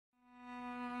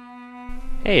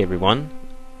Hey everyone,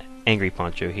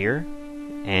 angryponcho here,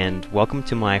 and welcome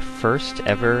to my first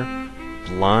ever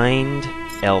blind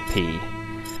LP.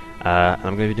 I'm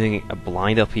going to be doing a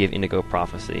blind LP of Indigo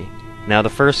Prophecy. Now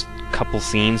the first couple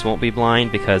scenes won't be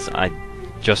blind because I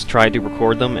just tried to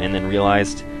record them and then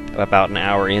realized about an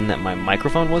hour in that my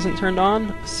microphone wasn't turned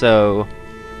on, so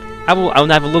I'll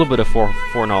have a little bit of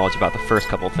foreknowledge about the first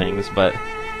couple things, but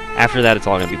after that it's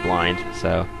all going to be blind,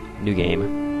 so new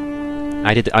game.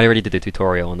 I already did the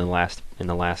tutorial in the last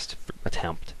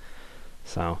attempt,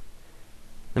 so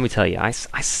let me tell you, I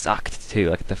sucked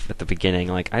too. Like at the beginning,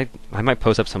 like I might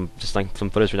post up some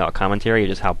footage without commentary,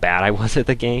 just how bad I was at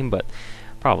the game, but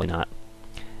probably not.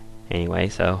 Anyway,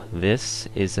 so this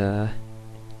is the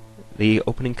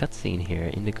opening cutscene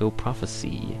here, Indigo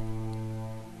Prophecy.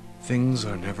 Things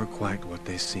are never quite what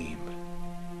they seem.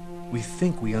 We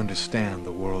think we understand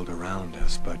the world around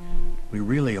us, but we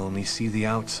really only see the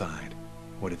outside.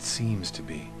 What it seems to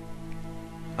be.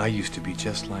 I used to be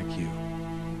just like you.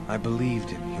 I believed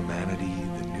in humanity,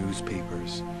 the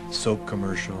newspapers, soap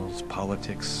commercials,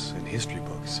 politics, and history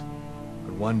books.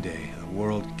 But one day, the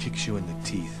world kicks you in the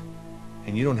teeth,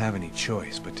 and you don't have any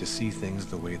choice but to see things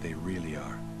the way they really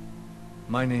are.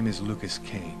 My name is Lucas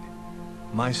Kane.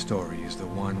 My story is the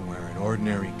one where an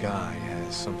ordinary guy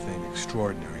has something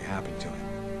extraordinary happen to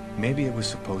him. Maybe it was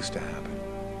supposed to happen.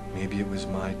 Maybe it was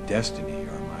my destiny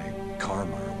or my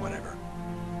karma or whatever.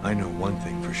 I know one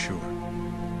thing for sure.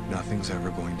 Nothing's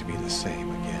ever going to be the same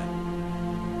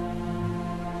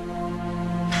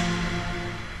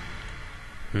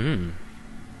again.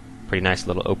 Pretty nice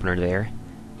little opener there.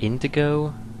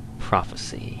 Indigo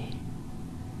Prophecy.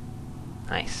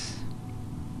 Nice.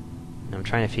 I'm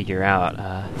trying to figure out,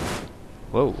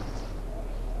 whoa.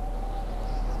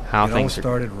 How things all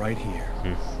started right here.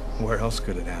 Where else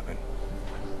could it happen?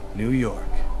 New York,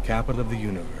 capital of the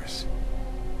universe.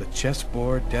 The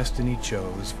chessboard destiny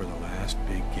chose for the last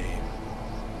big game.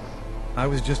 I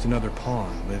was just another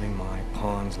pawn living my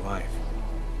pawn's life.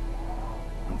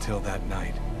 Until that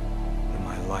night, when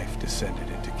my life descended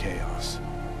into chaos.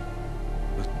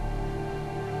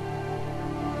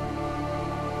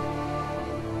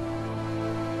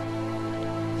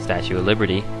 Statue of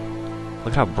Liberty.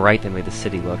 Look how bright they made the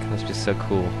city look. That's just so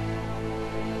cool.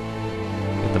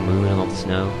 With the moon and all the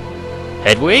snow.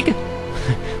 Hedwig?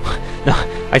 No,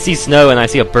 I see snow and I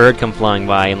see a bird come flying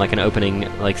by in like an opening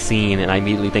scene, and I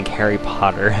immediately think Harry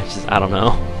Potter. It's just, I don't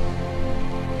know.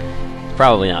 It's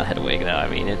probably not Hedwig though. I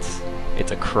mean, it's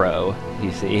a crow,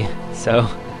 you see. So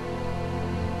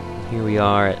here we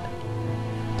are at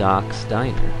Doc's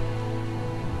Diner.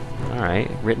 All right,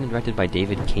 written and directed by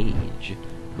David Cage,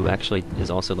 who actually is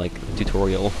also like a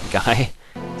tutorial guy.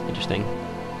 Interesting.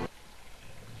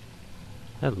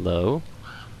 Hello.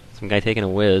 Some guy taking a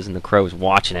whiz and the crow's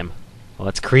watching him. Oh,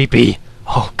 that's creepy.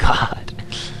 Oh, God.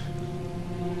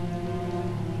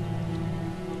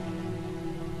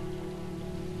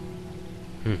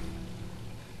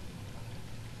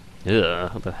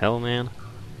 Ugh, what the hell, man?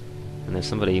 And there's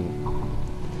somebody...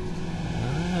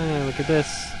 Ah, look at this.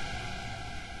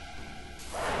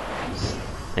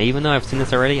 Now, even though I've seen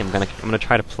this already, I'm gonna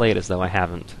try to play it as though I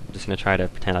haven't. I'm just gonna try to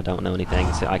pretend I don't know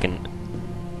anything so I can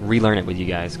relearn it with you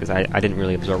guys, because I didn't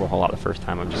really absorb a whole lot the first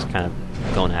time. I'm just kind of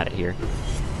going at it here.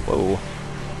 Whoa.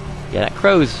 Yeah, that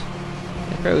crow's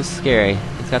scary.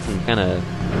 It's got some kind of...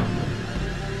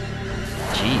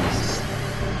 Jeez.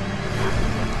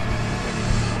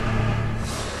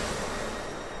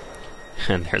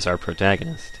 And there's our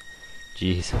protagonist.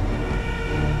 Jeez.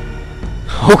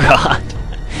 Oh god!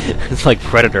 It's like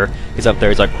Predator. He's up there,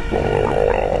 he's like...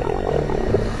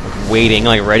 waiting,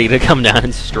 like ready to come down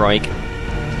and strike.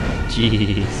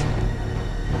 Jeez.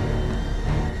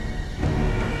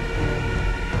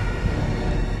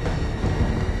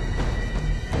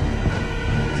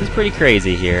 This is pretty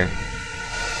crazy here.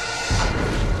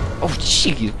 Oh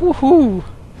jeez, woohoo!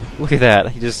 Look at that.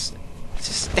 He just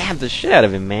stabbed the shit out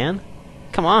of him, man.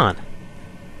 Come on.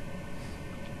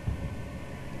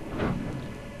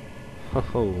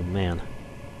 Oh man.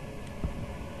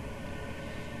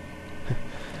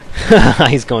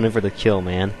 He's going in for the kill,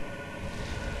 man.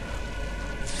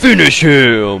 Finish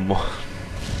him!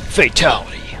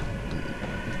 Fatality!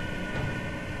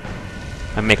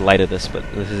 I make light of this, but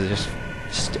this is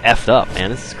just effed up,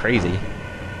 man. This is crazy.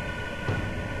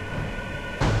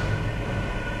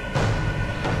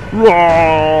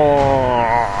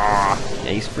 Yeah,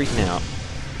 he's freaking out.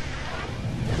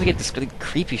 We get this really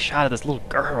creepy shot of this little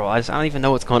girl. I don't even know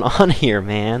what's going on here,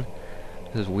 man.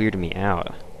 This is weirding me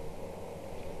out.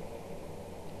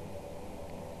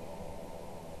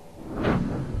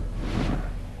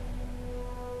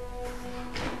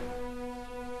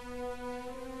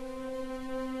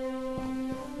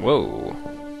 Whoa.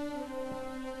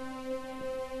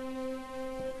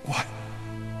 What?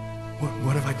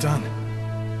 What have I done?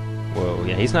 Whoa,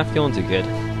 yeah, he's not feeling too good.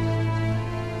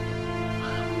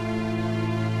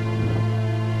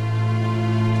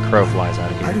 Crow flies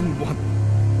out of here. I didn't want...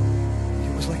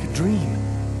 It was like a dream.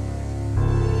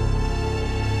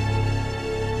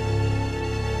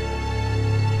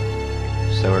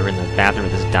 So we're in the bathroom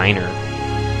of this diner.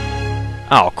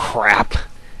 Oh, crap.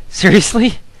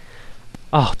 Seriously?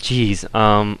 Oh, jeez.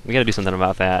 We gotta do something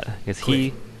about that. Because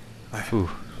he...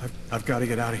 I've got to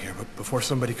get out of here, but before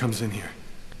somebody comes in here.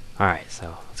 Alright,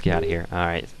 so let's get out of here.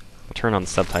 Alright. We'll turn on the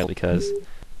subtitle because it's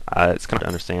kind of hard to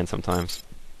understand sometimes.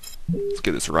 Let's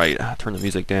get this right. Turn the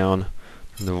music down.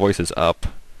 Turn the voices up.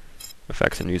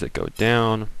 Effects and music go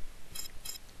down.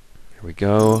 Here we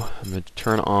go. I'm going to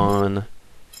turn on...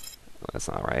 Oh, that's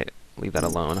not right. Leave that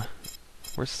alone.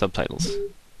 Where's subtitles?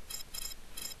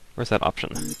 Where's that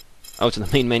option? Oh, it's in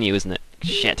the main menu, isn't it?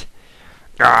 Shit.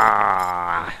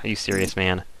 Ah! Are you serious,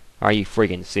 man? Are you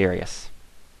freaking serious?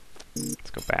 Let's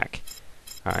go back.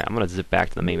 Alright, I'm gonna zip back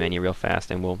to the main menu real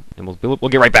fast, and we'll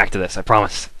get right back to this. I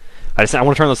promise. I want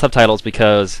to turn on the subtitles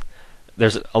because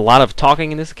there's a lot of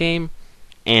talking in this game,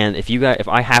 and if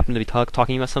I happen to be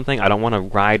talking about something, I don't want to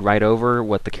ride right over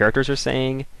what the characters are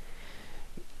saying,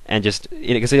 and just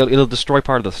because it'll destroy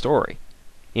part of the story.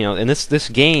 You know, and this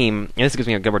game, and this gives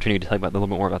me a good opportunity to tell you a little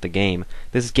bit more about the game.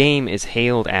 This game is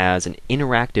hailed as an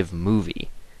interactive movie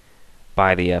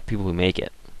by the people who make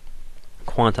it.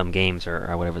 Quantum Games, or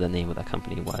whatever the name of that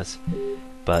company was.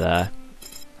 But,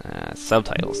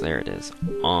 subtitles, there it is.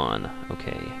 On.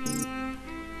 Okay.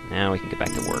 Now we can get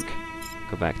back to work.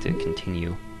 Go back to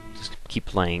continue. Just keep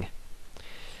playing.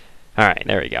 Alright,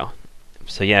 there we go.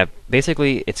 So yeah,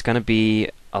 basically it's going to be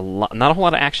not a whole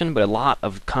lot of action, but a lot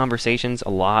of conversations, a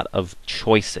lot of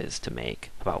choices to make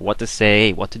about what to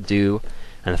say, what to do.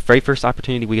 And the very first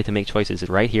opportunity we get to make choices is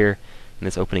right here in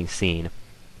this opening scene.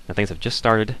 Now things have just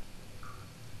started.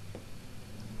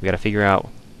 We got to figure out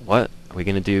what are we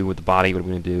going to do with the body, what are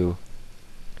we going to do,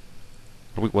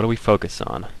 what do we focus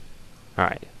on.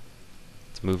 Alright,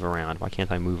 let's move around. Why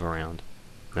can't I move around?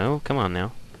 No? Come on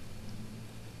now.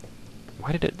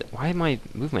 Why are my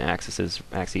movement axes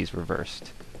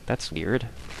reversed? That's weird.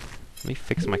 Let me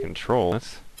fix my control.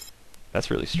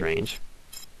 That's really strange.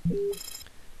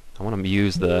 I want to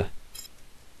use the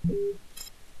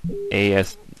A,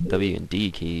 S, W, and D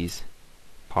keys.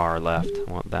 Par left.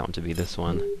 I want that one to be this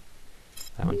one.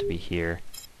 That one to be here.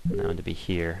 And that one to be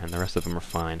here. And the rest of them are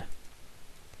fine.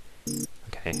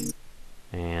 Okay.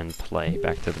 And play.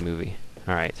 Back to the movie.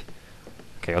 Alright.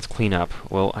 Okay, let's clean up.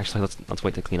 Well, actually, let's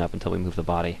wait to clean up until we move the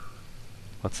body.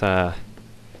 Let's, well,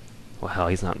 hell,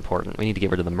 he's not important. We need to get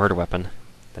rid of the murder weapon.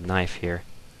 The knife here.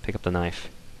 Pick up the knife.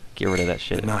 Get rid of that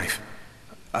shit. The knife.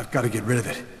 I've got to get rid of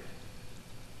it.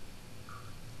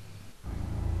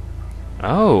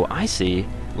 Oh, I see.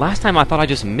 Last time I thought I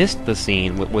just missed the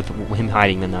scene with him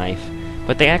hiding the knife.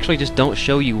 But they actually just don't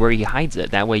show you where he hides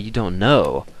it. That way you don't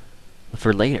know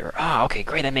for later. Oh, okay,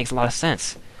 great. That makes a lot of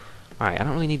sense. Alright, I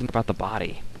don't really need to know about the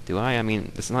body, do I? I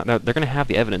mean, it's not. They're going to have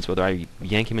the evidence whether I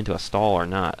yank him into a stall or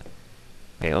not.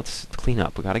 Okay, let's clean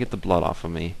up. We got to get the blood off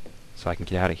of me so I can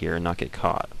get out of here and not get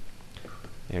caught.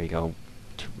 There you go.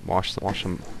 Wash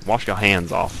your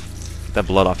hands off. Get that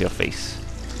blood off your face.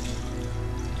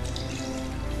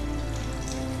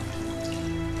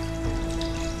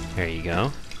 There you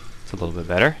go. It's a little bit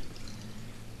better.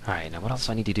 Alright, now what else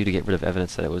do I need to do to get rid of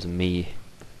evidence that it was me?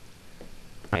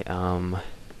 Alright,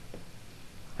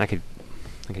 I could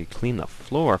clean the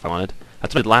floor if I wanted.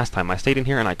 That's what I did last time. I stayed in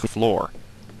here and I cleaned the floor.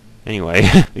 Anyway,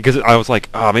 because I was like,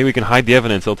 oh, maybe we can hide the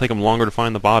evidence. It'll take them longer to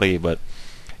find the body, but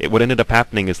what ended up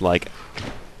happening is like...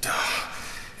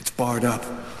 It's barred up.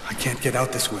 I can't get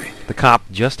out this way. The cop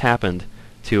just happened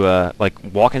to, like,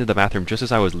 walk into the bathroom just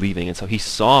as I was leaving, and so he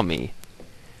saw me.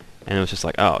 And it was just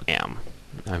like, oh, damn.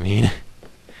 I mean...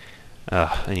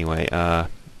 anyway,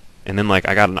 and then, like,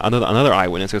 I got another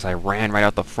eyewitness because I ran right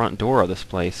out the front door of this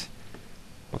place.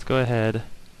 Let's go ahead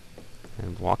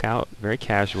and walk out very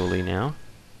casually now.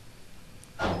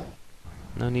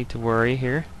 No need to worry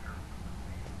here.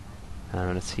 I'm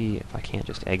going to see if I can't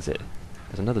just exit.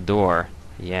 There's another door.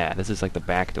 Yeah, this is like the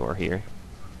back door here.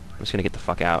 I'm just going to get the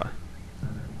fuck out.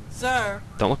 Sir!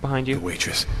 Don't look behind you. The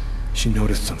waitress. She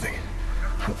noticed something.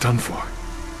 I'm done for.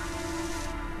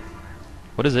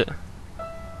 What is it?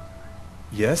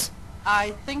 Yes?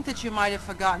 I think that you might have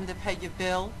forgotten to pay your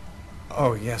bill.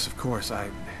 Oh, yes, of course.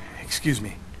 Excuse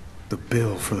me. The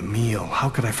bill for the meal. How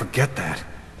could I forget that?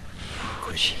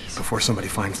 Quick, before somebody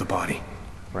finds the body.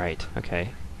 Right, okay.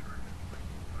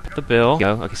 Put the bill.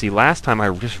 Go. Okay, see, last time I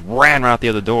just ran right out the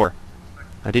other door.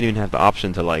 I didn't even have the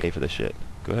option to, like, pay for this shit.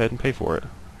 Go ahead and pay for it.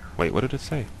 Wait, what did it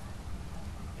say?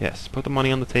 Yes, put the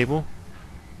money on the table.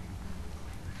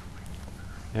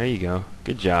 There you go.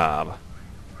 Good job.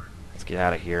 Let's get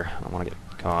out of here. I don't want to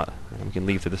get caught. And we can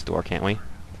leave through this door, can't we?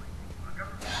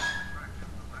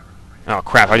 Oh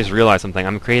crap, I just realized something.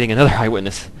 I'm creating another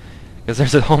eyewitness. Because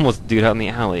there's a homeless dude out in the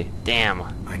alley. Damn.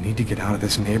 I need to get out of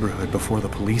this neighborhood before the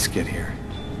police get here.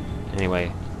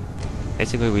 Anyway,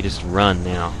 basically we just run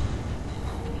now.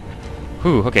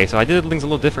 Whew, okay, so I did things a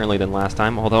little differently than last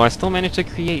time, although I still managed to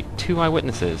create 2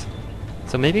 eyewitnesses.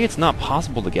 So maybe it's not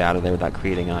possible to get out of there without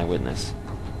creating an eyewitness.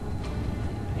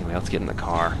 Anyway, let's get in the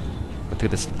car. Go through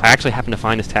this. I actually happened to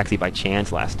find this taxi by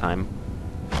chance last time.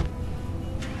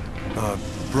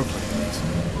 Brooklyn, please.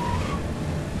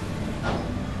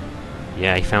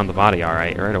 Yeah, he found the body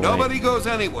alright, right away. Nobody goes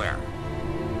anywhere.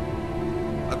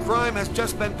 A crime has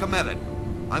just been committed.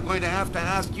 I'm going to have to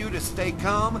ask you to stay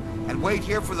calm and wait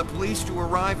here for the police to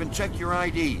arrive and check your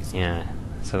IDs. Yeah,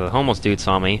 so the homeless dude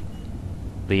saw me.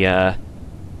 The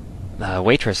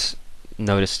waitress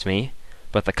noticed me,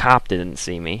 but the cop didn't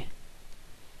see me.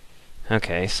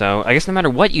 Okay, so I guess no matter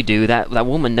what you do, that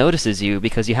woman notices you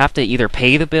because you have to either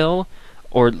pay the bill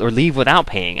or leave without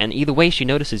paying, and either way she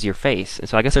notices your face, and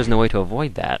so I guess there's no way to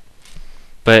avoid that.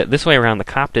 But this way around, the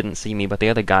cop didn't see me, but the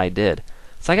other guy did.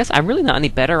 So I guess I'm really not any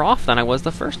better off than I was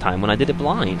the first time when I did it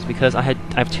blind, because I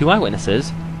have 2 eyewitnesses,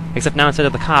 except now instead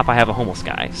of the cop I have a homeless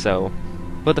guy, so...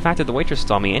 But the fact that the waitress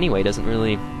saw me anyway doesn't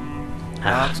really...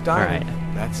 Alright. Alright.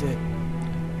 That's it.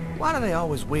 Why do they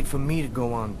always wait for me to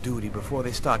go on duty before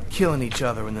they start killing each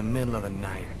other in the middle of the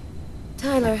night?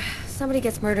 Tyler, somebody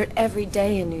gets murdered every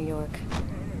day in New York.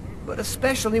 But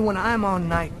especially when I'm on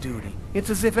night duty. It's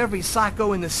as if every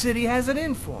psycho in the city has it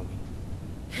in for me.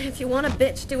 If you want a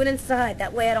bitch, do it inside.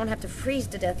 That way I don't have to freeze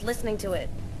to death listening to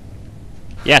it.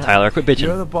 Yeah, Tyler, quit bitching.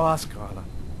 You're the boss, Carla.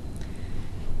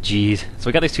 Jeez. So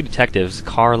we got these 2 detectives,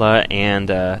 Carla and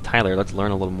Tyler. Let's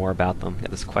learn a little more about them. Got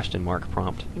this question mark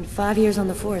prompt. In 5 years on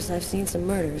the force, I've seen some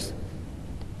murders.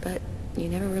 But you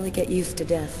never really get used to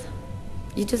death.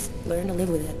 You just learn to live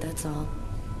with it, that's all.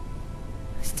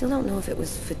 I still don't know if it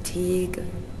was fatigue, or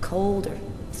cold, or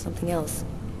something else.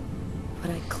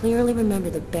 But I clearly remember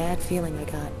the bad feeling I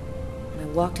got when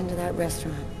I walked into that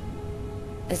restaurant.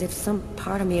 As if some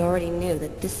part of me already knew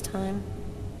that this time,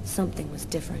 something was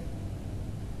different.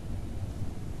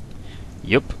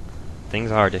 Yup. Things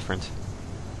are different.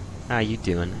 How you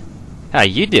doing? How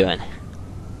you doing?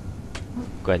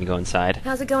 Go ahead and go inside.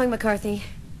 How's it going, McCarthy?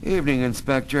 Evening,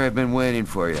 Inspector. I've been waiting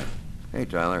for you. Hey,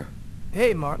 Tyler.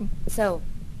 Hey, Martin. So,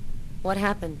 what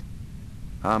happened?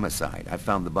 Homicide. I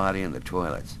found the body in the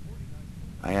toilets.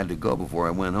 I had to go before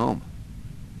I went home.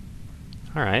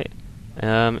 Alright.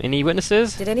 Any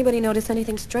witnesses? Did anybody notice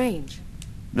anything strange?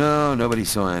 No, nobody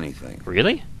saw anything.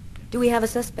 Really? Do we have a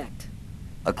suspect?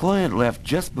 A client left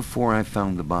just before I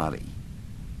found the body.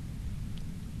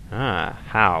 Ah,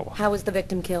 how? How was the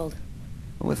victim killed?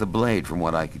 With a blade, from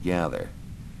what I could gather.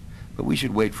 But we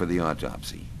should wait for the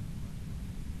autopsy.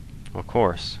 Of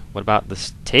course. What about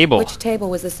this table? Which table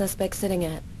was the suspect sitting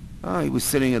at? Oh, he was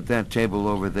sitting at that table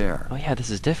over there. Oh yeah, this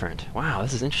is different. Wow,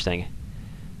 this is interesting.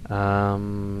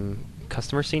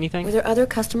 Customers see anything? Were there other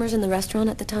customers in the restaurant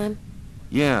at the time?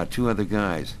 Yeah, 2 other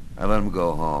guys. I let them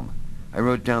go home. I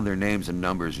wrote down their names and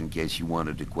numbers in case you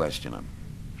wanted to question them.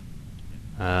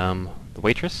 The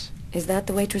waitress? Is that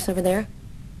the waitress over there?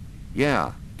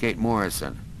 Yeah, Kate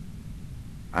Morrison.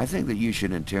 I think that you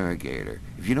should interrogate her.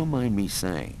 If you don't mind me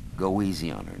saying, go easy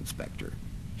on her, Inspector.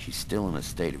 She's still in a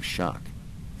state of shock.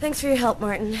 Thanks for your help,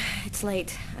 Martin. It's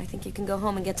late. I think you can go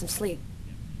home and get some sleep.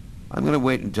 I'm gonna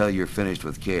wait until you're finished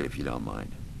with Kate, if you don't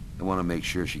mind. I want to make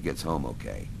sure she gets home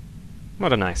okay.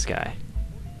 What a nice guy.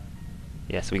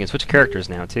 Yeah, so we can switch characters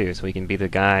now, too. So we can be the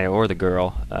guy or the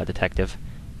girl, detective,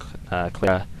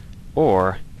 Clara,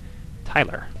 or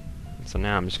Tyler. So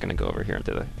now I'm just going to go over here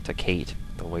to Kate,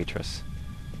 the waitress.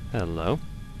 Hello.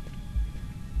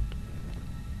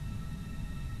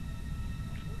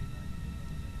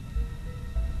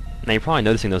 Now you're probably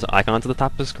noticing those icons at the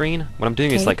top of the screen. What I'm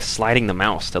doing is Kate? like sliding the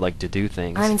mouse to do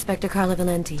things. I'm Inspector Carla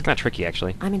Valenti. It's kind of tricky,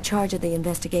 actually. I'm in charge of the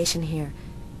investigation here.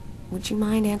 Would you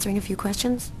mind answering a few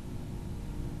questions?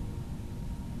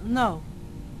 No.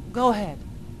 Go ahead.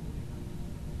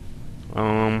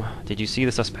 Did you see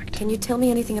the suspect? Can you tell me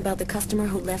anything about the customer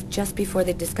who left just before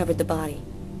they discovered the body?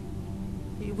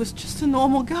 He was just a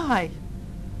normal guy.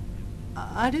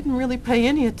 I didn't really pay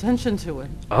any attention to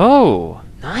him. Oh,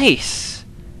 nice.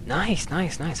 Nice.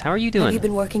 How are you doing? Have you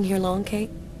been working here long, Kate?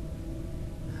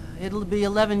 It'll be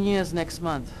 11 years next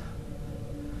month.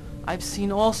 I've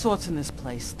seen all sorts in this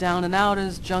place. Down and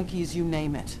outers, junkies, you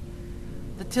name it.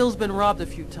 The till's been robbed a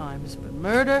few times, but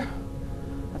murder?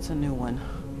 That's a new one.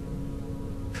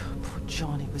 Poor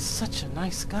Johnny was such a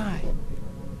nice guy.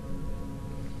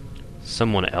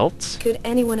 Someone else? Could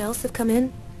anyone else have come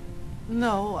in?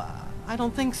 No, I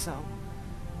don't think so.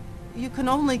 You can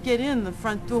only get in the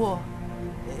front door.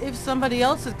 If somebody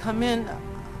else had come in,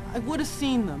 I would have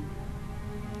seen them.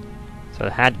 So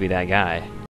it had to be that guy.